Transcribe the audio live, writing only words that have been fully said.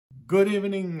Good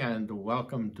evening and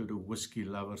welcome to the Whiskey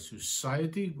Lovers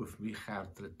Society with me,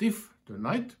 Gert Retief,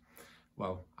 tonight.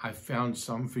 Well, I found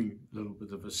something a little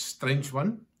bit of a strange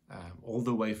one, all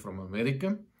the way from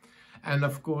America. And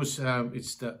of course,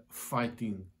 it's the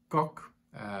Fighting Cock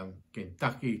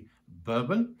Kentucky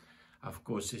Bourbon. Of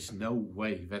course, there's no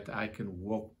way that I can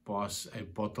walk past a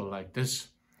bottle like this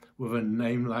with a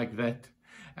name like that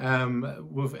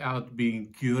without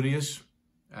being curious.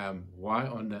 Why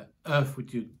on the earth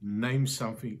would you name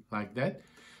something like that?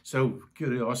 So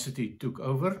curiosity took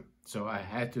over. So I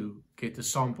had to get a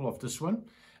sample of this one,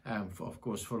 of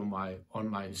course, from my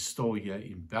online store here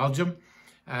in Belgium.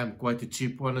 Quite a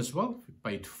cheap one as well. We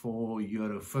paid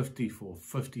 €4.50 for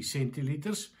 50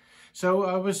 centiliters. So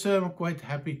I was quite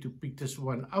happy to pick this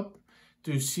one up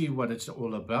to see what it's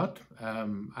all about.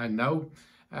 I know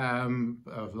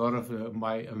a lot of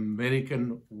my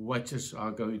American watchers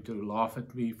are going to laugh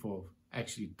at me for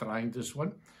actually trying this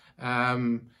one.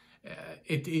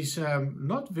 It is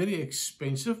not very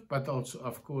expensive, but also,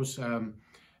 of course,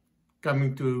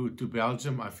 coming to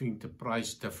Belgium, I think the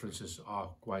price differences are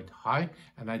quite high.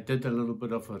 And I did a little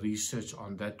bit of a research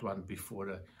on that one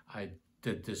before I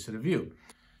did this review.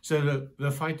 So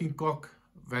the Fighting Cock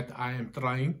that I am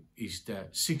trying is the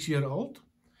 6-year-old.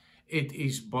 It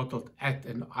is bottled at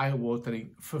an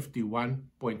eye-watering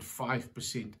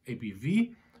 51.5%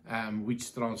 ABV,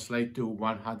 which translates to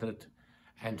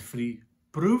 103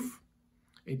 proof.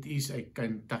 It is a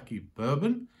Kentucky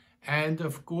bourbon, and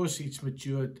of course it's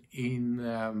matured in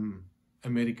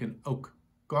American oak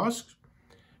casks.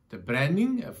 The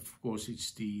branding, of course,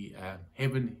 it's the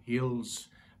Heaven Hills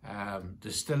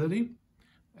Distillery,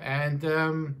 and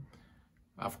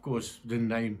of course the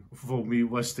name for me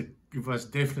was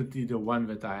definitely the one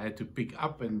that I had to pick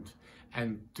up and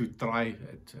to try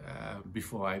it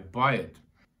before I buy it.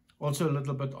 Also a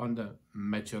little bit on the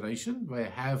maturation. We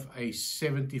have a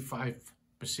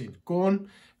 75% corn,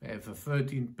 we have a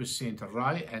 13%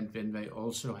 rye, and then they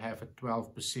also have a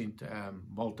 12%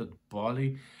 malted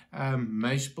barley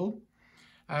mash bill.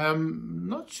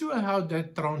 Not sure how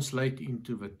that translates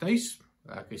into the taste.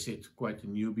 Like I said, quite a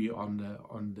newbie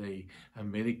on the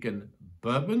American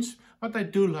bourbons, but I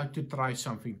do like to try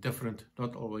something different,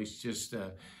 not always just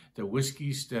the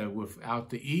whiskies without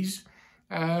the ease.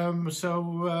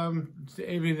 So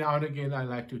every now and again I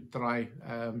like to try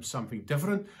something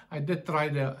different. I did try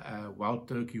the Wild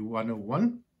Turkey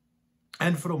 101,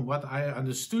 and from what I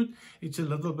understood, it's a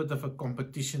little bit of a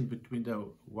competition between the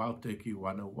Wild Turkey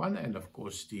 101 and of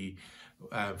course the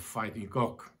Fighting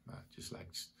Cock. Just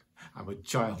like I'm a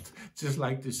child, just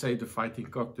like to say the Fighting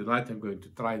Cock. Tonight I'm going to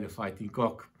try the Fighting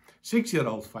Cock,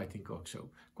 6-year-old Fighting Cock. So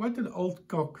quite an old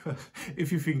cock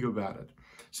if you think about it.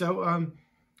 So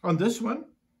on this one,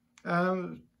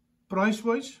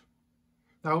 price-wise,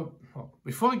 now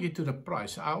before I get to the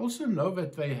price, I also know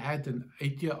that they had an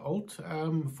 8-year-old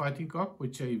Fighting Cock,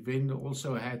 which they then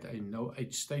also had a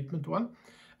no-age statement one.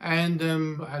 And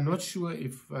I'm not sure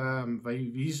if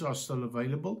these are still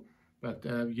available. But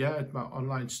yeah, at my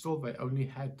online store, they only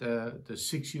had the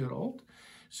 6-year-old.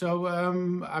 So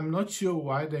I'm not sure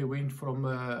why they went from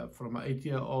an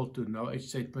 8-year-old to no age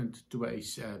statement to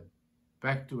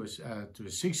back to a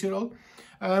 6-year-old.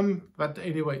 But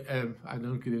anyway, I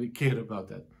don't really care about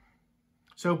that.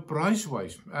 So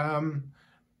price-wise,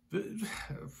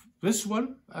 this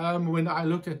one, when I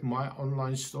looked at my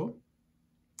online store,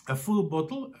 a full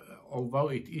bottle, although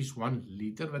it is 1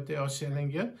 liter that they are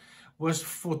selling here, was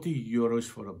 €40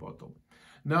 for a bottle.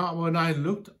 Now, when I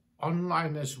looked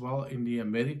online as well in the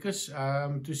Americas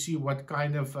to see what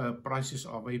kind of prices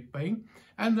are they paying,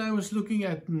 and I was looking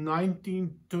at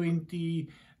 $19,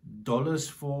 $20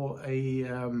 for a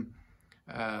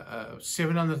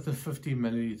 750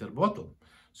 milliliter bottle.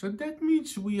 So that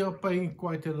means we are paying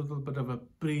quite a little bit of a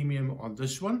premium on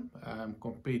this one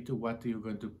compared to what you're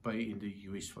going to pay in the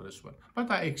US for this one.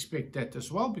 But I expect that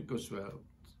as well, because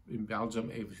in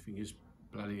Belgium everything is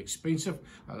bloody expensive,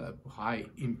 high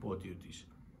import duties.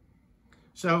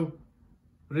 So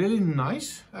really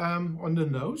nice on the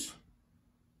nose.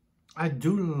 I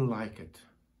do like it.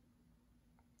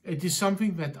 It is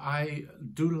something that I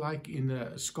do like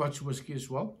in Scotch whiskey as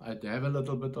well. I have a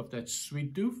little bit of that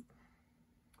sweet tooth.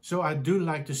 So I do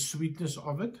like the sweetness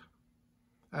of it.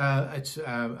 It's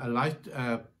a light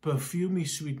perfumey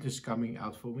sweetness coming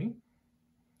out for me.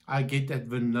 I get that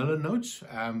vanilla notes,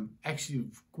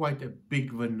 actually quite a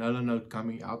big vanilla note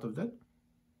coming out of that.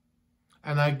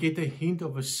 And I get a hint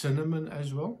of a cinnamon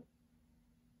as well.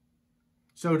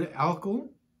 So the alcohol,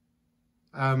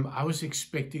 I was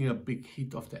expecting a big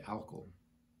hit of the alcohol.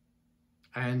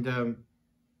 And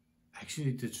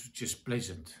actually it's just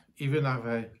pleasant. Even if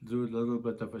I do a little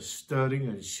bit of a stirring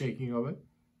and shaking of it,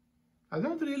 I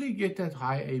don't really get that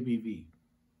high ABV.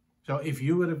 So if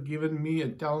you would have given me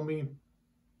and tell me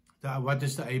what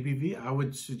is the ABV, I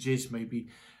would suggest maybe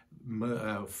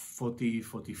 43%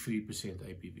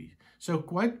 ABV. So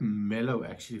quite mellow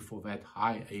actually for that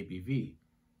high ABV.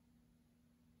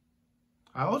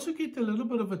 I also get a little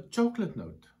bit of a chocolate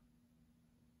note.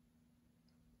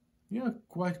 Yeah,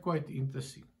 quite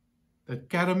interesting. The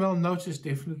caramel notes is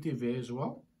definitely there as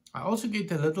well. I also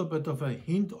get a little bit of a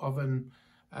hint of an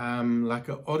like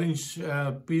an orange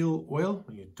peel oil.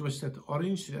 When you twist that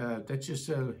orange, that's just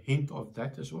a hint of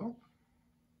that as well.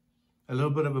 A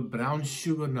little bit of a brown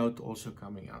sugar note also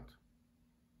coming out.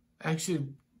 Actually,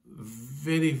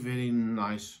 very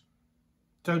nice.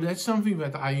 So that's something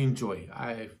that I enjoy.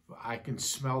 I can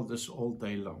smell this all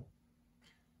day long.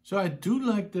 So I do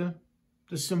like the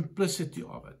simplicity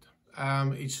of it.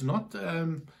 It's not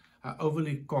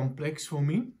overly complex for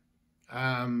me.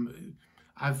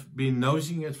 I've been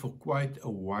nosing it for quite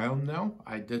a while now.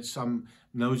 I did some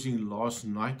nosing last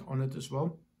night on it as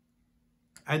well.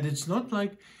 And it's not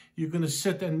like you're going to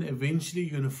sit and eventually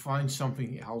you're going to find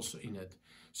something else in it.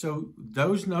 So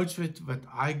those notes that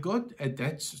I got,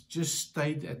 that's just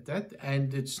stayed at that,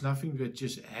 and it's nothing that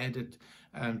just added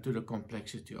to the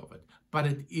complexity of it. But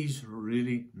it is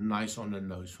really nice on the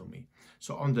nose for me.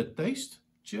 So on the taste,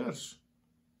 cheers.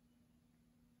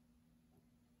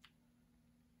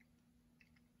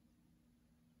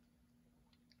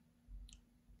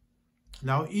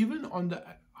 Now, even on the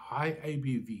high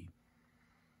ABV,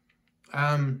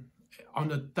 on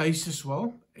the taste as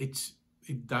well, it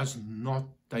does not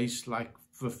taste like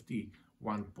 51.5%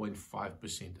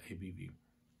 ABV.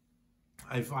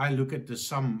 If I look at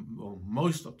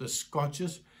most of the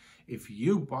scotches, if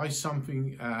you buy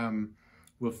something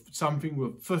with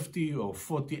 50 or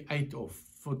 48 or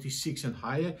 46 and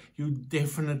higher, you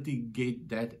definitely get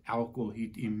that alcohol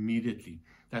hit immediately.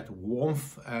 That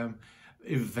warmth,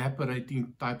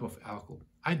 evaporating type of alcohol.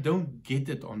 I don't get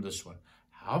it on this one.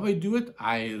 How I do it,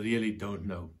 I really don't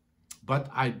know. But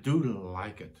I do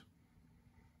like it.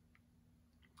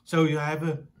 So you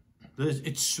have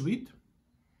it's sweet.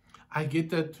 I get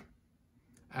that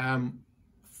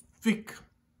thick,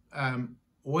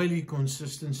 oily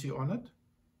consistency on it.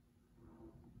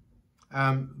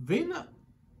 Then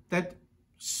that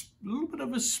little bit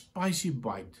of a spicy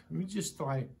bite. Let me just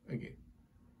try again.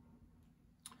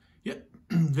 Yeah,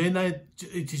 then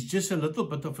it is just a little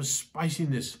bit of a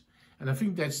spiciness. And I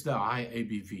think that's the high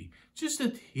ABV. Just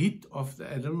that hit of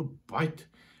a little bite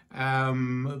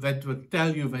that will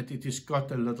tell you that it has got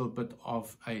a little bit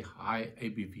of a high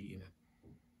ABV in it.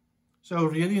 So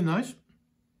really nice.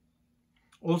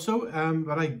 Also,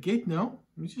 what I get now,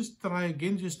 let me just try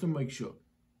again just to make sure.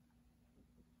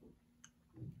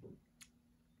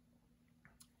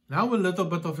 Now a little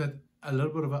bit of an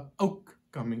oak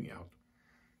coming out,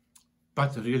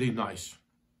 but really nice.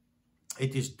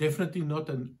 It is definitely not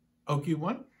an oaky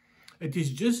one. It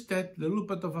is just that little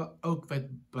bit of an oak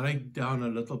that break down a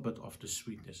little bit of the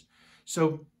sweetness.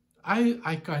 So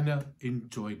I kind of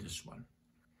enjoy this one.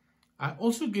 I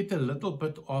also get a little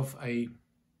bit of a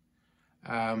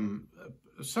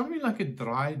something like a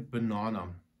dried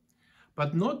banana,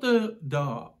 but not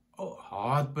the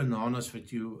hard bananas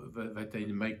that they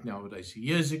make nowadays.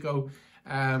 Years ago,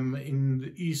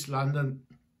 in East London,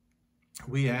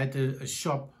 we had a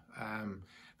shop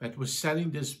that was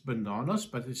selling this bananas,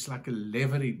 but it's like a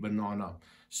leathery banana.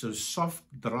 So soft,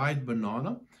 dried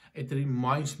banana. It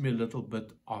reminds me a little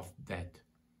bit of that.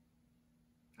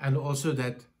 And also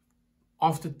that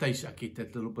aftertaste, I get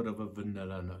that little bit of a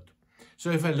vanilla note.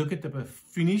 So if I look at the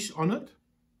finish on it,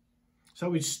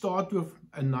 so it starts with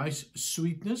a nice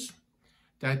sweetness,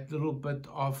 that little bit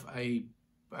of a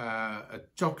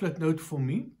chocolate note for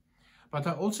me. But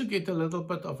I also get a little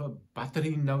bit of a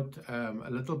buttery note, a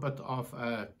little bit of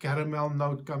a caramel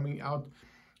note coming out.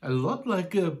 A lot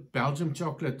like a Belgian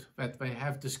chocolate, that they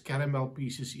have this caramel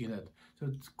pieces in it. So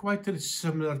it's quite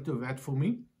similar to that for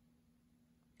me.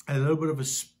 A little bit of a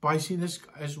spiciness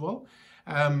as well.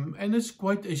 And it's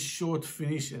quite a short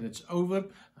finish and it's over.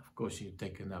 Of course, you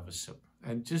take another sip.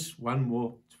 And just one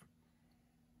more.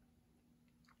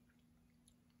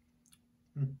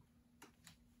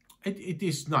 It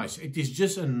is nice. It is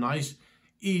just a nice,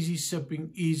 easy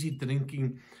sipping, easy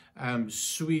drinking,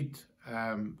 sweet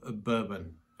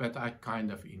bourbon that I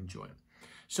kind of enjoy.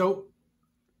 So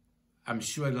I'm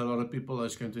sure a lot of people are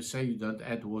going to say you don't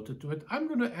add water to it. I'm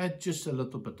going to add just a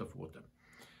little bit of water,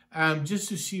 just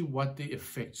to see what the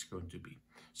effect's going to be.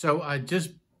 So I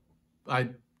did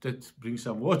bring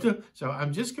some water. So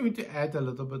I'm just going to add a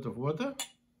little bit of water.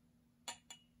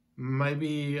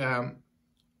 maybe a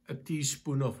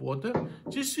teaspoon of water,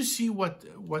 just to see what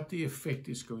the effect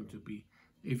is going to be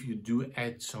if you do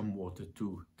add some water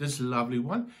to this lovely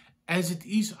one. As it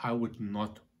is, I would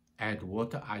not add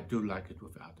water. I do like it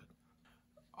without it.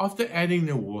 After adding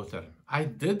the water,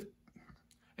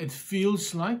 it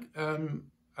feels like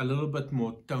a little bit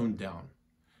more toned down.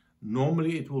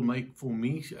 Normally it will make for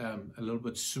me a little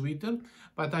bit sweeter,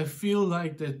 but I feel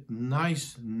like the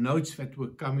nice notes that were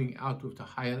coming out with the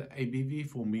higher ABV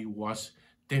for me was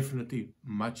definitely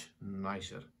much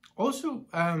nicer. Also,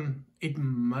 it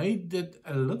made it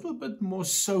a little bit more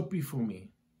soapy for me.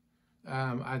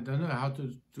 I don't know how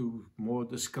to more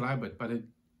describe it, but it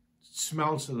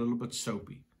smells a little bit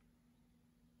soapy.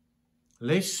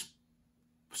 Less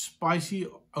spicy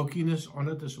oakiness on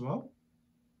it as well.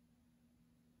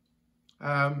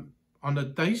 On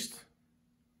the taste,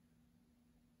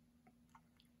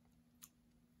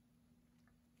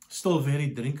 still very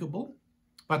drinkable,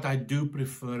 but I do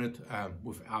prefer it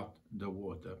without the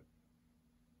water.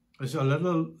 There's a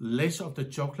little less of the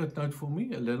chocolate note for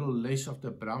me, a little less of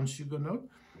the brown sugar note,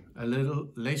 a little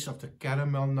less of the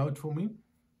caramel note for me,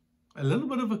 a little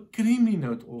bit of a creamy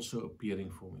note also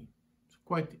appearing for me. It's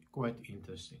quite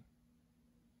interesting.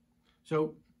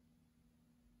 So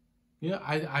yeah,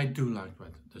 I do like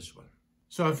this one.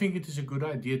 So I think it is a good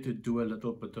idea to do a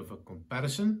little bit of a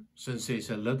comparison, since there's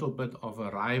a little bit of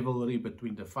a rivalry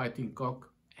between the Fighting Cock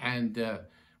and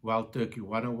Wild Turkey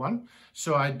 101.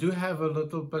 So I do have a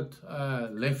little bit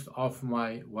left of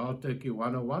my Wild Turkey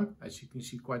 101. As you can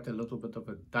see, quite a little bit of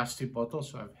a dusty bottle,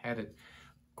 so I've had it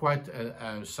quite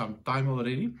some time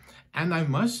already. And I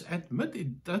must admit,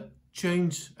 it did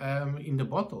change in the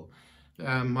bottle.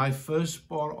 My first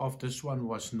pour of this one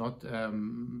was not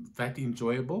that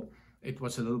enjoyable. It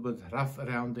was a little bit rough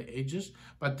around the edges,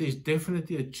 but there's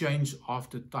definitely a change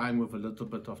after time with a little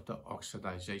bit of the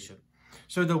oxidization.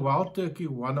 So the Wild Turkey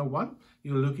 101,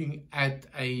 you're looking at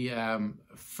a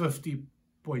 50.5%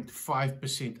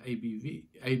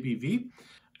 ABV.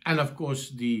 And of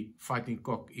course, the Fighting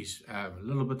Cock is a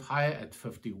little bit higher at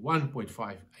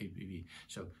 51.5 ABV.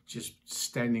 So just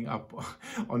standing up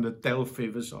on the tail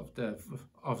feathers of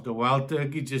the Wild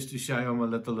Turkey, just to show I'm a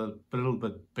little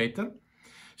bit better.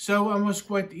 So I was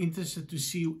quite interested to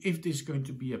see if there's going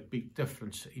to be a big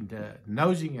difference in the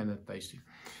nosing and the tasting.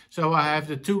 So I have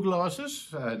the two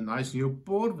glasses, a nice new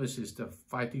pour. This is the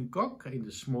Fighting Cock in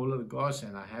the smaller glass,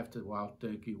 and I have the Wild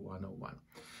Turkey 101.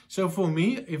 So for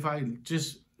me, if I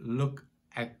just look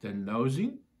at the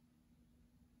nosing,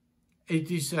 it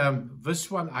is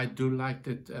this one. I do like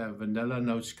that vanilla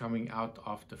notes coming out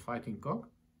of the Fighting Cock.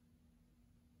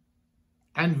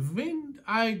 And when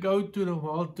I go to the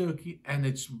Wild Turkey, and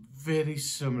it's very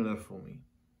similar for me.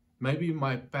 Maybe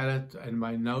my palate and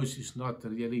my nose is not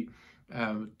really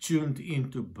tuned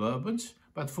into bourbons,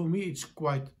 but for me it's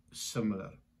quite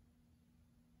similar.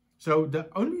 So the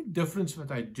only difference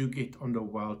that I do get on the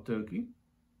Wild Turkey,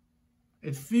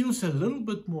 it feels a little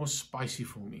bit more spicy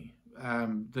for me.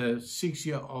 The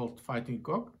 6-year-old Fighting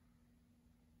Cock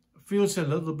feels a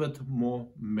little bit more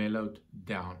mellowed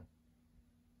down.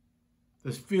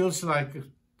 This feels like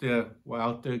the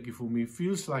Wild Turkey for me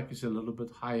feels like it's a little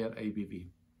bit higher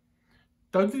ABV.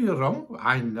 Totally wrong,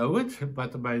 I know it,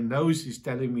 but my nose is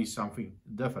telling me something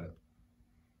different.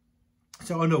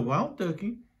 So on the Wild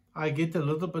Turkey, I get a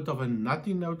little bit of a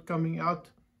nutty note coming out.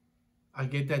 I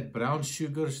get that brown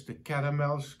sugars, the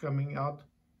caramels coming out.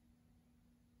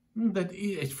 That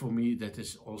is, for me, that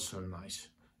is also nice.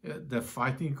 The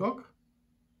Fighting Cock.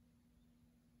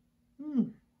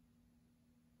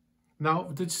 Now,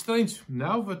 that's strange.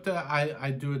 Now that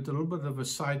I do a little bit of a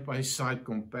side-by-side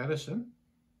comparison,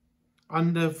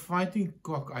 on the Fighting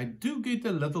Cock, I do get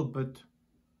a little bit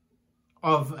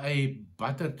of a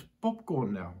buttered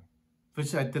popcorn now,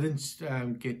 which I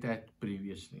didn't get that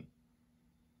previously.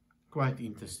 Quite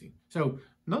interesting. So,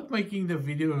 not making the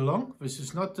video long. This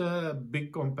is not a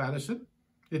big comparison.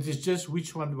 It is just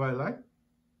which one do I like.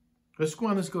 This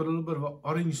one has got a little bit of an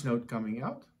orange note coming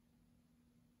out.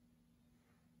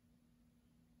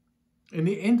 In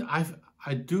the end,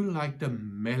 I do like the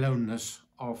mellowness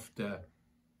of the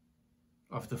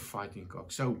Fighting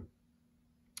Cock. So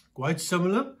quite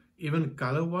similar, even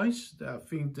color-wise. I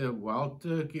think the Wild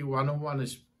Turkey 101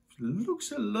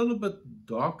 looks a little bit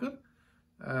darker,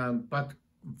 but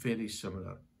very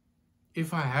similar.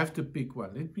 If I have to pick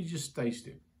one, let me just taste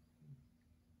it.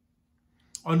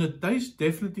 On the taste,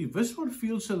 definitely this one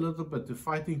feels a little bit. The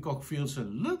Fighting Cock feels a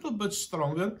little bit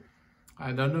stronger.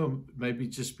 I don't know, maybe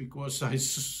just because I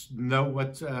know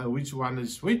which one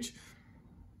is which.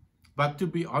 But to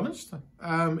be honest,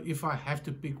 if I have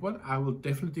to pick one, I will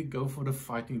definitely go for the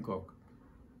Fighting Cock.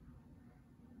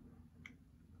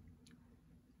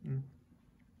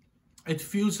 it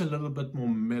feels a little bit more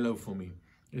mellow for me.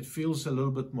 It feels a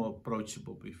little bit more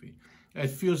approachable with me. It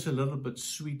feels a little bit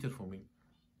sweeter for me.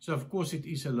 So of course it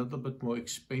is a little bit more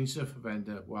expensive than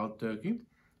the wild turkey,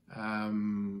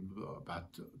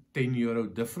 about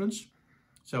 €10 difference.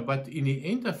 So, but in the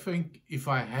end, I think if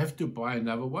I have to buy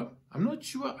another one, I'm not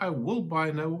sure I will buy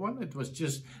another one. It was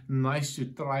just nice to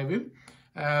try them.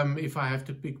 If I have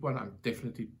to pick one, I'm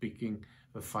definitely picking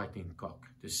the Fighting Cock,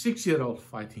 the 6-year-old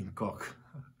Fighting Cock.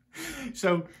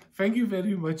 So thank you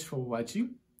very much for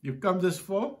watching. You've come this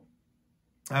far.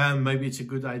 Maybe it's a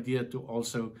good idea to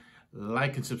also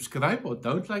like and subscribe, or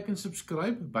don't like and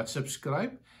subscribe, but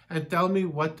subscribe and tell me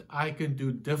what I can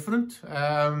do different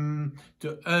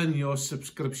to earn your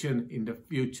subscription in the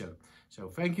future. So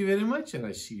thank you very much, and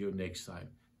I see you next time.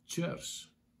 Cheers.